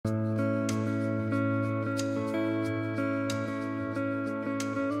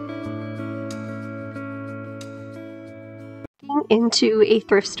into a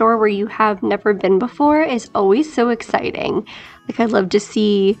thrift store where you have never been before is always so exciting. Like, I love to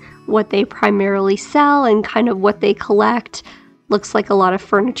see what they primarily sell and kind of what they collect. Looks like a lot of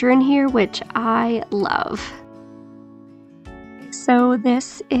furniture in here, which I love. So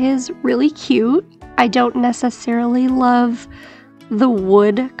this is really cute. I don't necessarily love the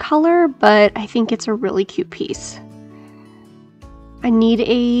wood color, but I think it's a really cute piece. I need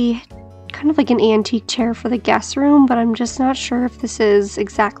a kind of like an antique chair for the guest room, but I'm just not sure if this is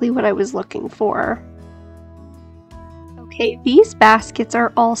exactly what I was looking for. Okay, these baskets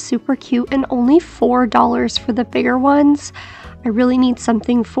are all super cute and only $4 for the bigger ones. I really need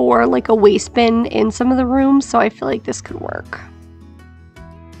something for like a waste bin in some of the rooms, so I feel like this could work.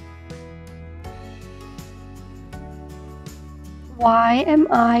 Why am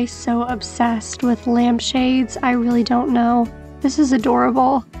I so obsessed with lampshades? I really don't know. This is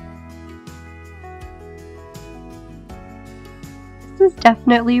adorable. This is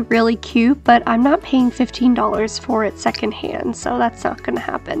definitely really cute, but I'm not paying $15 for it secondhand, so that's not gonna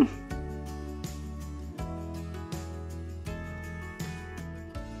happen.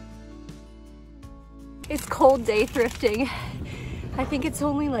 It's cold day thrifting. I think it's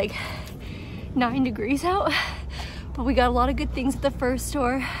only like 9 degrees out, but we got a lot of good things at the first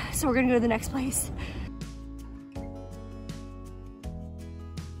store, so we're gonna go to the next place.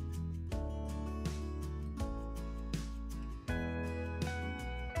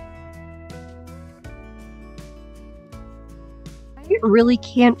 I really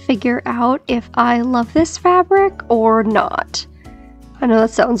can't figure out if I love this fabric or not. I know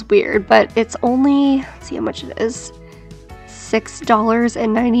that sounds weird, but it's only, let's see how much it is,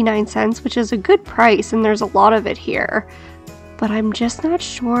 $6.99, which is a good price, and there's a lot of it here. But I'm just not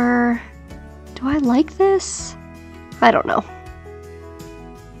sure. Do I like this? I don't know.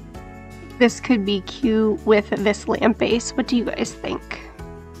 This could be cute with this lamp base. What do you guys think?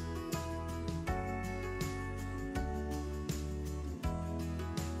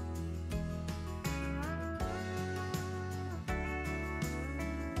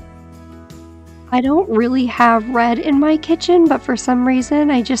 I don't really have red in my kitchen, but for some reason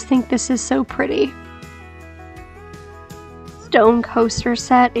I just think this is so pretty. Stone coaster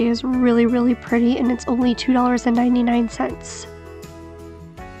set is really, really pretty, and it's only $2.99.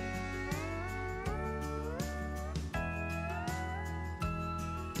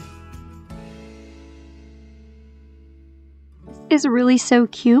 This is really so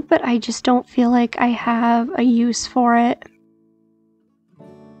cute, but I just don't feel like I have a use for it.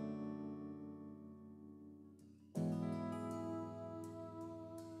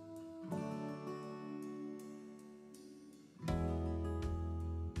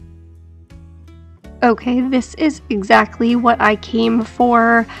 Okay, this is exactly what I came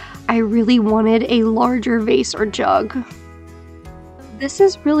for. I really wanted a larger vase or jug. This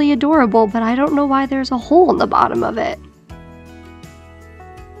is really adorable, but I don't know why there's a hole in the bottom of it.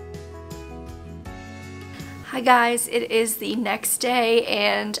 Hi guys, it is the next day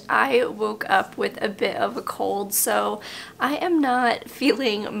and I woke up with a bit of a cold, so I am not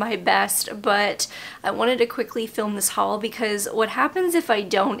feeling my best, but I wanted to quickly film this haul because what happens if I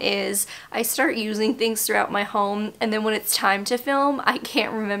don't is I start using things throughout my home, and then when it's time to film I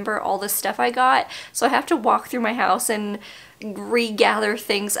can't remember all the stuff I got, so I have to walk through my house and regather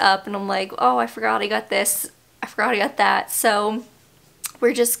things up, and I'm like, oh, I forgot I got this, I forgot I got that. So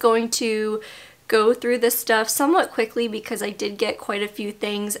we're just going to go through this stuff somewhat quickly because I did get quite a few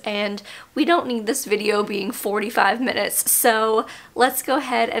things and we don't need this video being 45 minutes. So let's go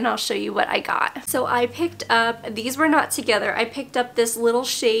ahead and I'll show you what I got. So I picked up, these were not together, I picked up this little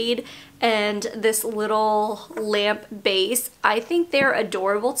shade and this little lamp base. I think they're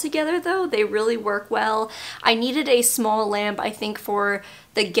adorable together though, they really work well. I needed a small lamp, I think, for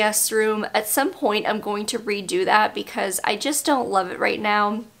the guest room. At some point I'm going to redo that because I just don't love it right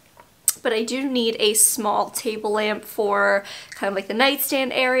now. But I do need a small table lamp for kind of like the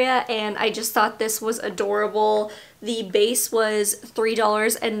nightstand area, and I just thought this was adorable. The base was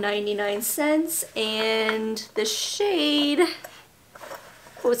 $3.99 and the shade,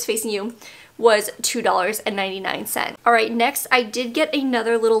 oh, it's facing you, was $2.99. Alright, next I did get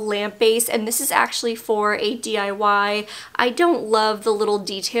another little lamp base, and this is actually for a DIY. I don't love the little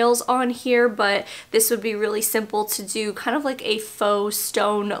details on here, but this would be really simple to do, kind of like a faux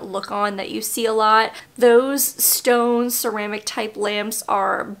stone look on that you see a lot. Those stone ceramic type lamps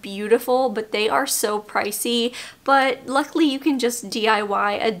are beautiful, but they are so pricey, but luckily you can just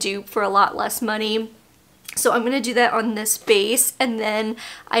DIY a dupe for a lot less money. So I'm going to do that on this base, and then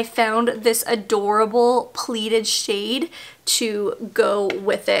I found this adorable pleated shade to go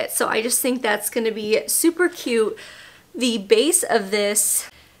with it. So I just think that's going to be super cute. The base of this,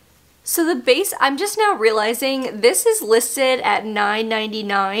 so the base, I'm just now realizing this is listed at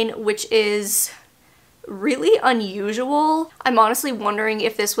 $9.99, which is really unusual. I'm honestly wondering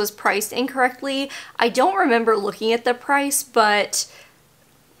if this was priced incorrectly. I don't remember looking at the price, but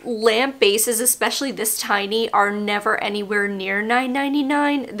lamp bases, especially this tiny, are never anywhere near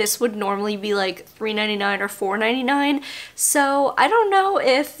 $9.99. This would normally be like $3.99 or $4.99. So I don't know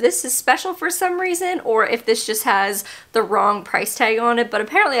if this is special for some reason or if this just has the wrong price tag on it, but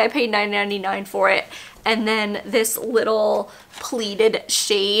apparently I paid $9.99 for it. And then this little pleated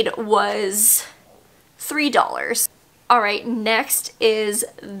shade was $3. Alright, next is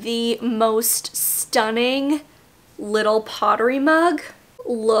the most stunning little pottery mug.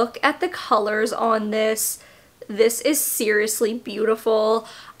 Look at the colors on this. This is seriously beautiful.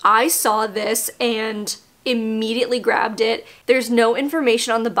 I saw this and immediately grabbed it. There's no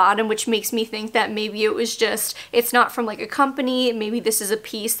information on the bottom, which makes me think that maybe it was just, it's not from like a company, maybe this is a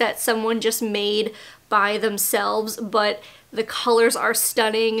piece that someone just made by themselves, but the colors are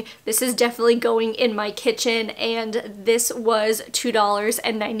stunning. This is definitely going in my kitchen, and this was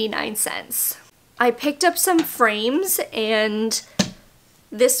 $2.99. I picked up some frames, and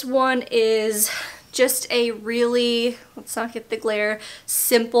this one is just a really, let's not get the glare,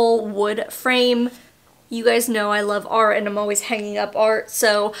 simple wood frame. You guys know I love art and I'm always hanging up art,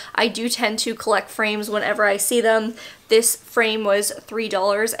 so I do tend to collect frames whenever I see them. This frame was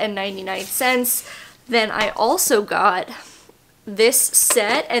 $3.99. Then I also got this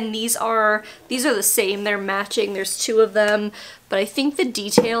set, and these are the same, they're matching, there's two of them, but I think the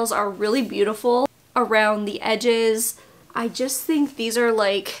details are really beautiful around the edges. I just think these are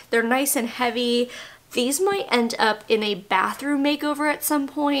like, they're nice and heavy. These might end up in a bathroom makeover at some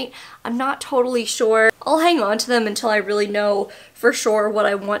point. I'm not totally sure. I'll hang on to them until I really know for sure what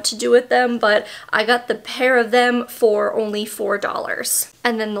I want to do with them, but I got the pair of them for only $4.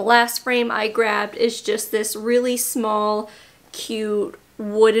 And then the last frame I grabbed is just this really small, cute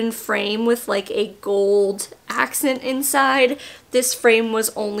wooden frame with like a gold accent inside. This frame was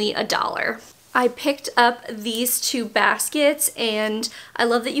only $1. I picked up these two baskets, and I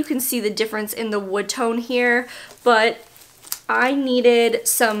love that you can see the difference in the wood tone here, but I needed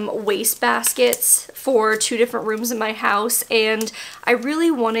some waste baskets for two different rooms in my house, and I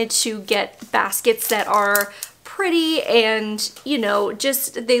really wanted to get baskets that are pretty and, you know,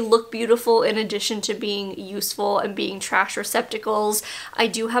 just they look beautiful in addition to being useful and being trash receptacles. I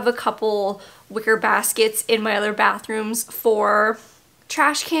do have a couple wicker baskets in my other bathrooms for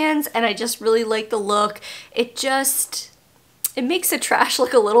trash cans, and I just really like the look. It makes the trash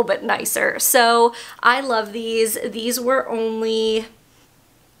look a little bit nicer. So I love these. These were only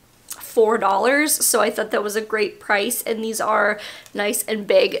 $4, so I thought that was a great price, and these are nice and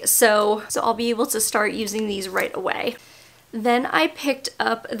big, so I'll be able to start using these right away. Then I picked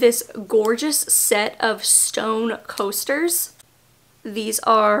up this gorgeous set of stone coasters. These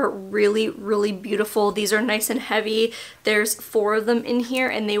are really, really beautiful. These are nice and heavy. There's 4 of them in here,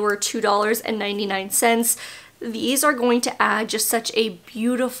 and they were $2.99. These are going to add just such a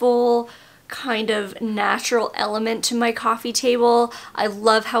beautiful kind of natural element to my coffee table. I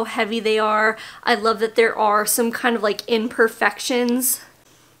love how heavy they are. I love that there are some kind of like imperfections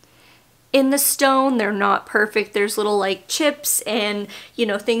in the stone. They're not perfect. There's little like chips and, you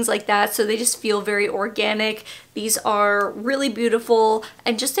know, things like that, so they just feel very organic. These are really beautiful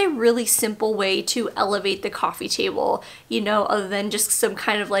and just a really simple way to elevate the coffee table, you know, other than just some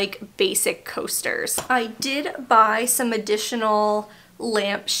kind of like basic coasters. I did buy some additional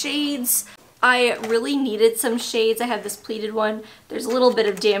lamp shades. I really needed some shades. I have this pleated one. There's a little bit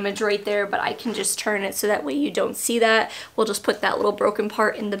of damage right there, but I can just turn it so that way you don't see that. We'll just put that little broken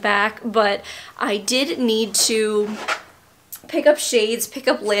part in the back. But I did need to pick up shades, pick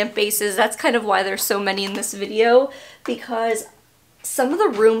up lamp bases. That's kind of why there's so many in this video, because some of the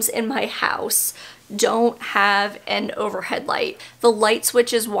rooms in my house don't have an overhead light. The light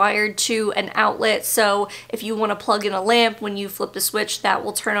switch is wired to an outlet, so if you want to plug in a lamp, when you flip the switch, that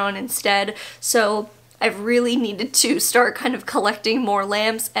will turn on instead. So I've really needed to start kind of collecting more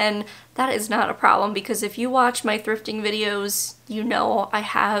lamps, and that is not a problem, because if you watch my thrifting videos, you know I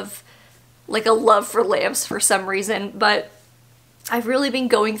have like a love for lamps for some reason. But I've really been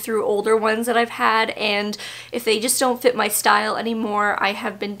going through older ones that I've had, and if they just don't fit my style anymore, I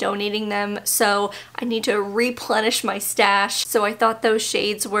have been donating them, so I need to replenish my stash. So I thought those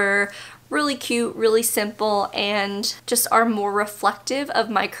shades were really cute, really simple, and just are more reflective of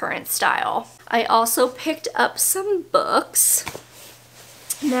my current style. I also picked up some books.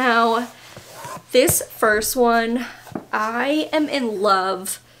 Now, this first one, I am in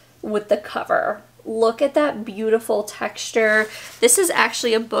love with the cover. Look at that beautiful texture. This is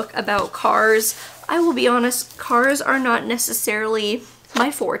actually a book about cars. I will be honest, cars are not necessarily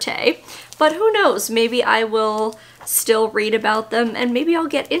my forte, but who knows, maybe I will still read about them and maybe I'll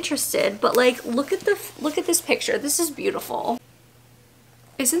get interested. But like, look at this picture. This is beautiful.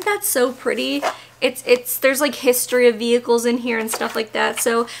 Isn't that so pretty? There's like history of vehicles in here and stuff like that,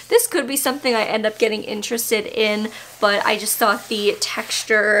 so this could be something I end up getting interested in, but I just thought the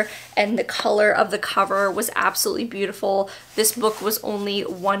texture and the color of the cover was absolutely beautiful. This book was only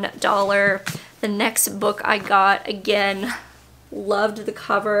 $1. The next book I got, again, loved the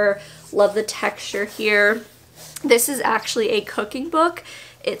cover, love the texture here. This is actually a cooking book.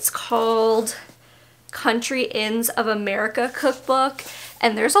 It's called Country Inns of America Cookbook,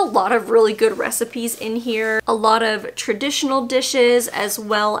 and there's a lot of really good recipes in here. A lot of traditional dishes as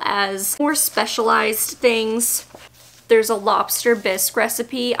well as more specialized things. There's a lobster bisque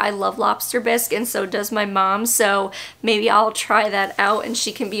recipe. I love lobster bisque and so does my mom, so maybe I'll try that out and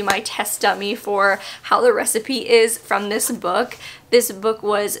she can be my test dummy for how the recipe is from this book. This book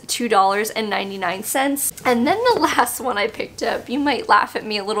was $2.99. And then the last one I picked up, you might laugh at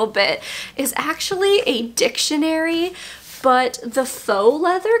me a little bit, is actually a dictionary, but the faux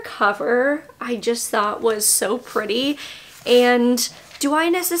leather cover I just thought was so pretty. And do I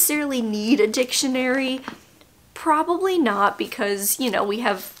necessarily need a dictionary? Probably not, because, you know, we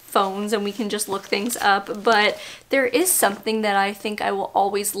have phones and we can just look things up, but there is something that I think I will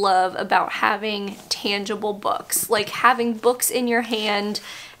always love about having tangible books, like having books in your hand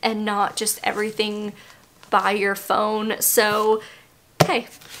and not just everything by your phone. So hey,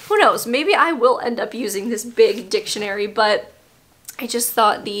 who knows, maybe I will end up using this big dictionary, but I just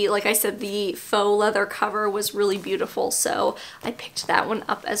thought like I said, the faux leather cover was really beautiful, so I picked that one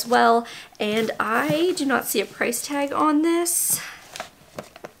up as well. And I do not see a price tag on this.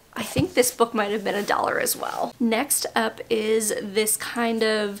 I think this book might have been $1 as well. Next up is this kind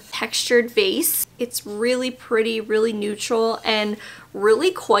of textured vase. It's really pretty, really neutral, and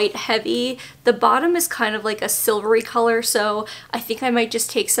really quite heavy. The bottom is kind of like a silvery color, so I think I might just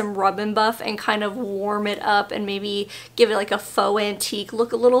take some Rub and Buff and kind of warm it up and maybe give it like a faux antique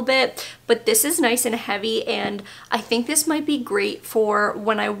look a little bit. But this is nice and heavy, and I think this might be great for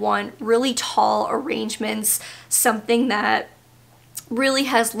when I want really tall arrangements, something that really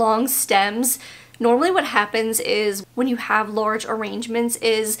has long stems. Normally what happens is when you have large arrangements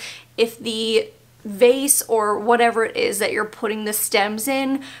is if the vase or whatever it is that you're putting the stems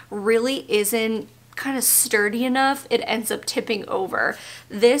in really isn't kind of sturdy enough, it ends up tipping over.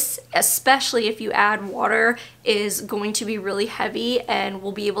 This, especially if you add water, is going to be really heavy and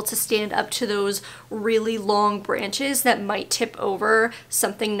will be able to stand up to those really long branches that might tip over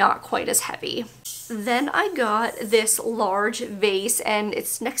something not quite as heavy. Then I got this large vase, and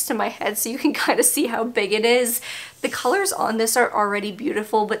it's next to my head so you can kind of see how big it is. The colors on this are already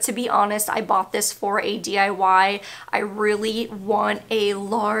beautiful, but to be honest, I bought this for a DIY. I really want a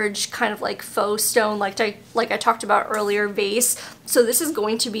large kind of like faux stone, like I talked about earlier, vase. So this is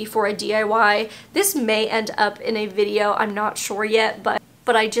going to be for a DIY. This may end up in a video, I'm not sure yet, but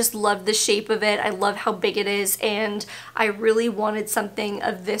I just love the shape of it. I love how big it is, and I really wanted something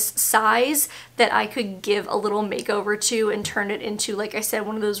of this size that I could give a little makeover to and turn it into, like I said,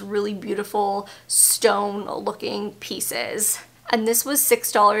 one of those really beautiful stone looking pieces. And this was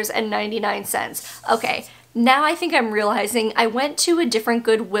 $6.99. Okay, now I think I'm realizing I went to a different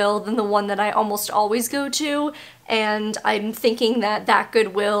Goodwill than the one that I almost always go to, and I'm thinking that that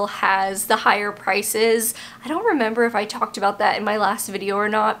Goodwill has the higher prices. I don't remember if I talked about that in my last video or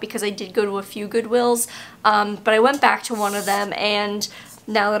not, because I did go to a few Goodwills, but I went back to one of them, and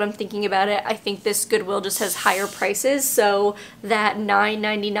now that I'm thinking about it, I think this Goodwill just has higher prices, so that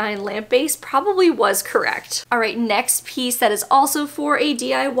 $9.99 lamp base probably was correct. Alright, next piece that is also for a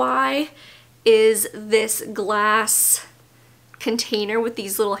DIY is this glass container with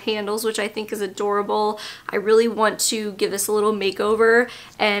these little handles, which I think is adorable. I really want to give this a little makeover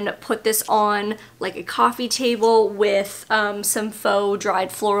and put this on like a coffee table with some faux dried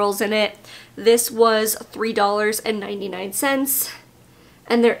florals in it. This was $3.99,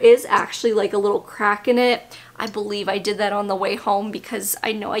 and there is actually like a little crack in it. I believe I did that on the way home because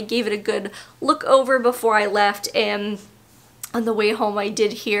I know I gave it a good look over before I left, and on the way home I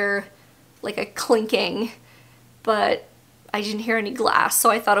did hear like a clinking, but I didn't hear any glass,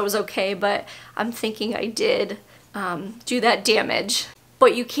 so I thought it was okay, but I'm thinking I did do that damage.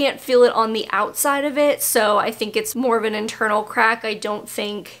 But you can't feel it on the outside of it, so I think it's more of an internal crack. I don't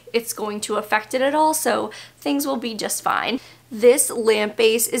think it's going to affect it at all, so things will be just fine. This lamp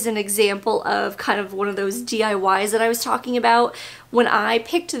base is an example of kind of one of those DIYs that I was talking about. When I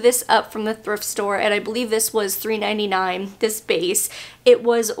picked this up from the thrift store, and I believe this was $3.99, this base, it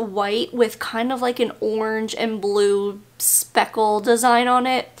was white with kind of like an orange and blue speckle design on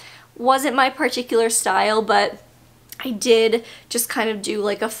it. Wasn't my particular style, but I did just kind of do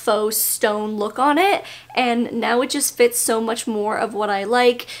like a faux stone look on it, and now it just fits so much more of what I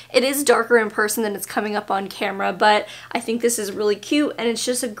like. It is darker in person than it's coming up on camera, but I think this is really cute, and it's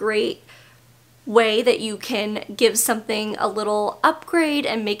just a great way that you can give something a little upgrade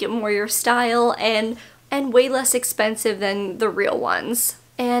and make it more your style, and way less expensive than the real ones.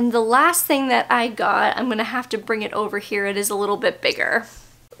 And the last thing that I got, I'm gonna have to bring it over here, it is a little bit bigger.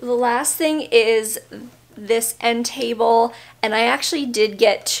 The last thing is this end table, and I actually did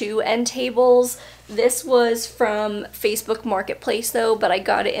get 2 end tables. This was from Facebook Marketplace though, but I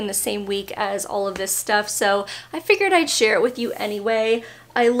got it in the same week as all of this stuff, so I figured I'd share it with you anyway.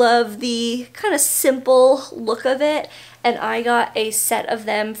 I love the kind of simple look of it, and I got a set of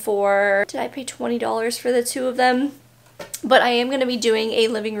them for, did I pay $20 for the 2 of them? But I am going to be doing a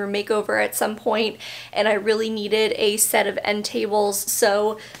living room makeover at some point, and I really needed a set of end tables,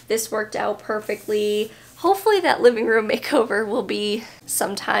 so this worked out perfectly. Hopefully that living room makeover will be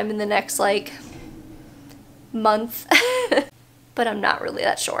sometime in the next like month, but I'm not really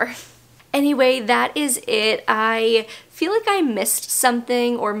that sure. Anyway, that is it. I feel like I missed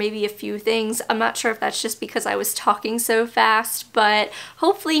something, or maybe a few things. I'm not sure if that's just because I was talking so fast, but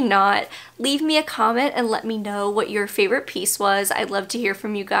hopefully not. Leave me a comment and let me know what your favorite piece was. I'd love to hear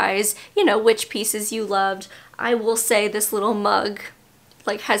from you guys, you know, which pieces you loved. I will say this little mug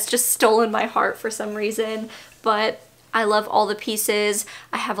like has just stolen my heart for some reason, but I love all the pieces.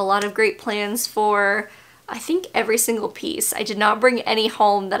 I have a lot of great plans for, I think, every single piece. I did not bring any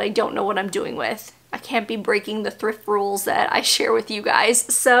home that I don't know what I'm doing with. I can't be breaking the thrift rules that I share with you guys.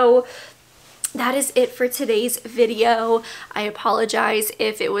 So that is it for today's video. I apologize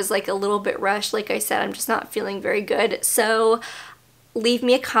if it was like a little bit rushed. Like I said, I'm just not feeling very good. So leave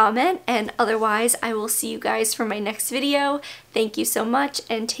me a comment, and otherwise I will see you guys for my next video. Thank you so much,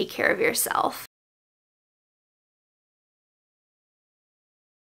 and take care of yourself.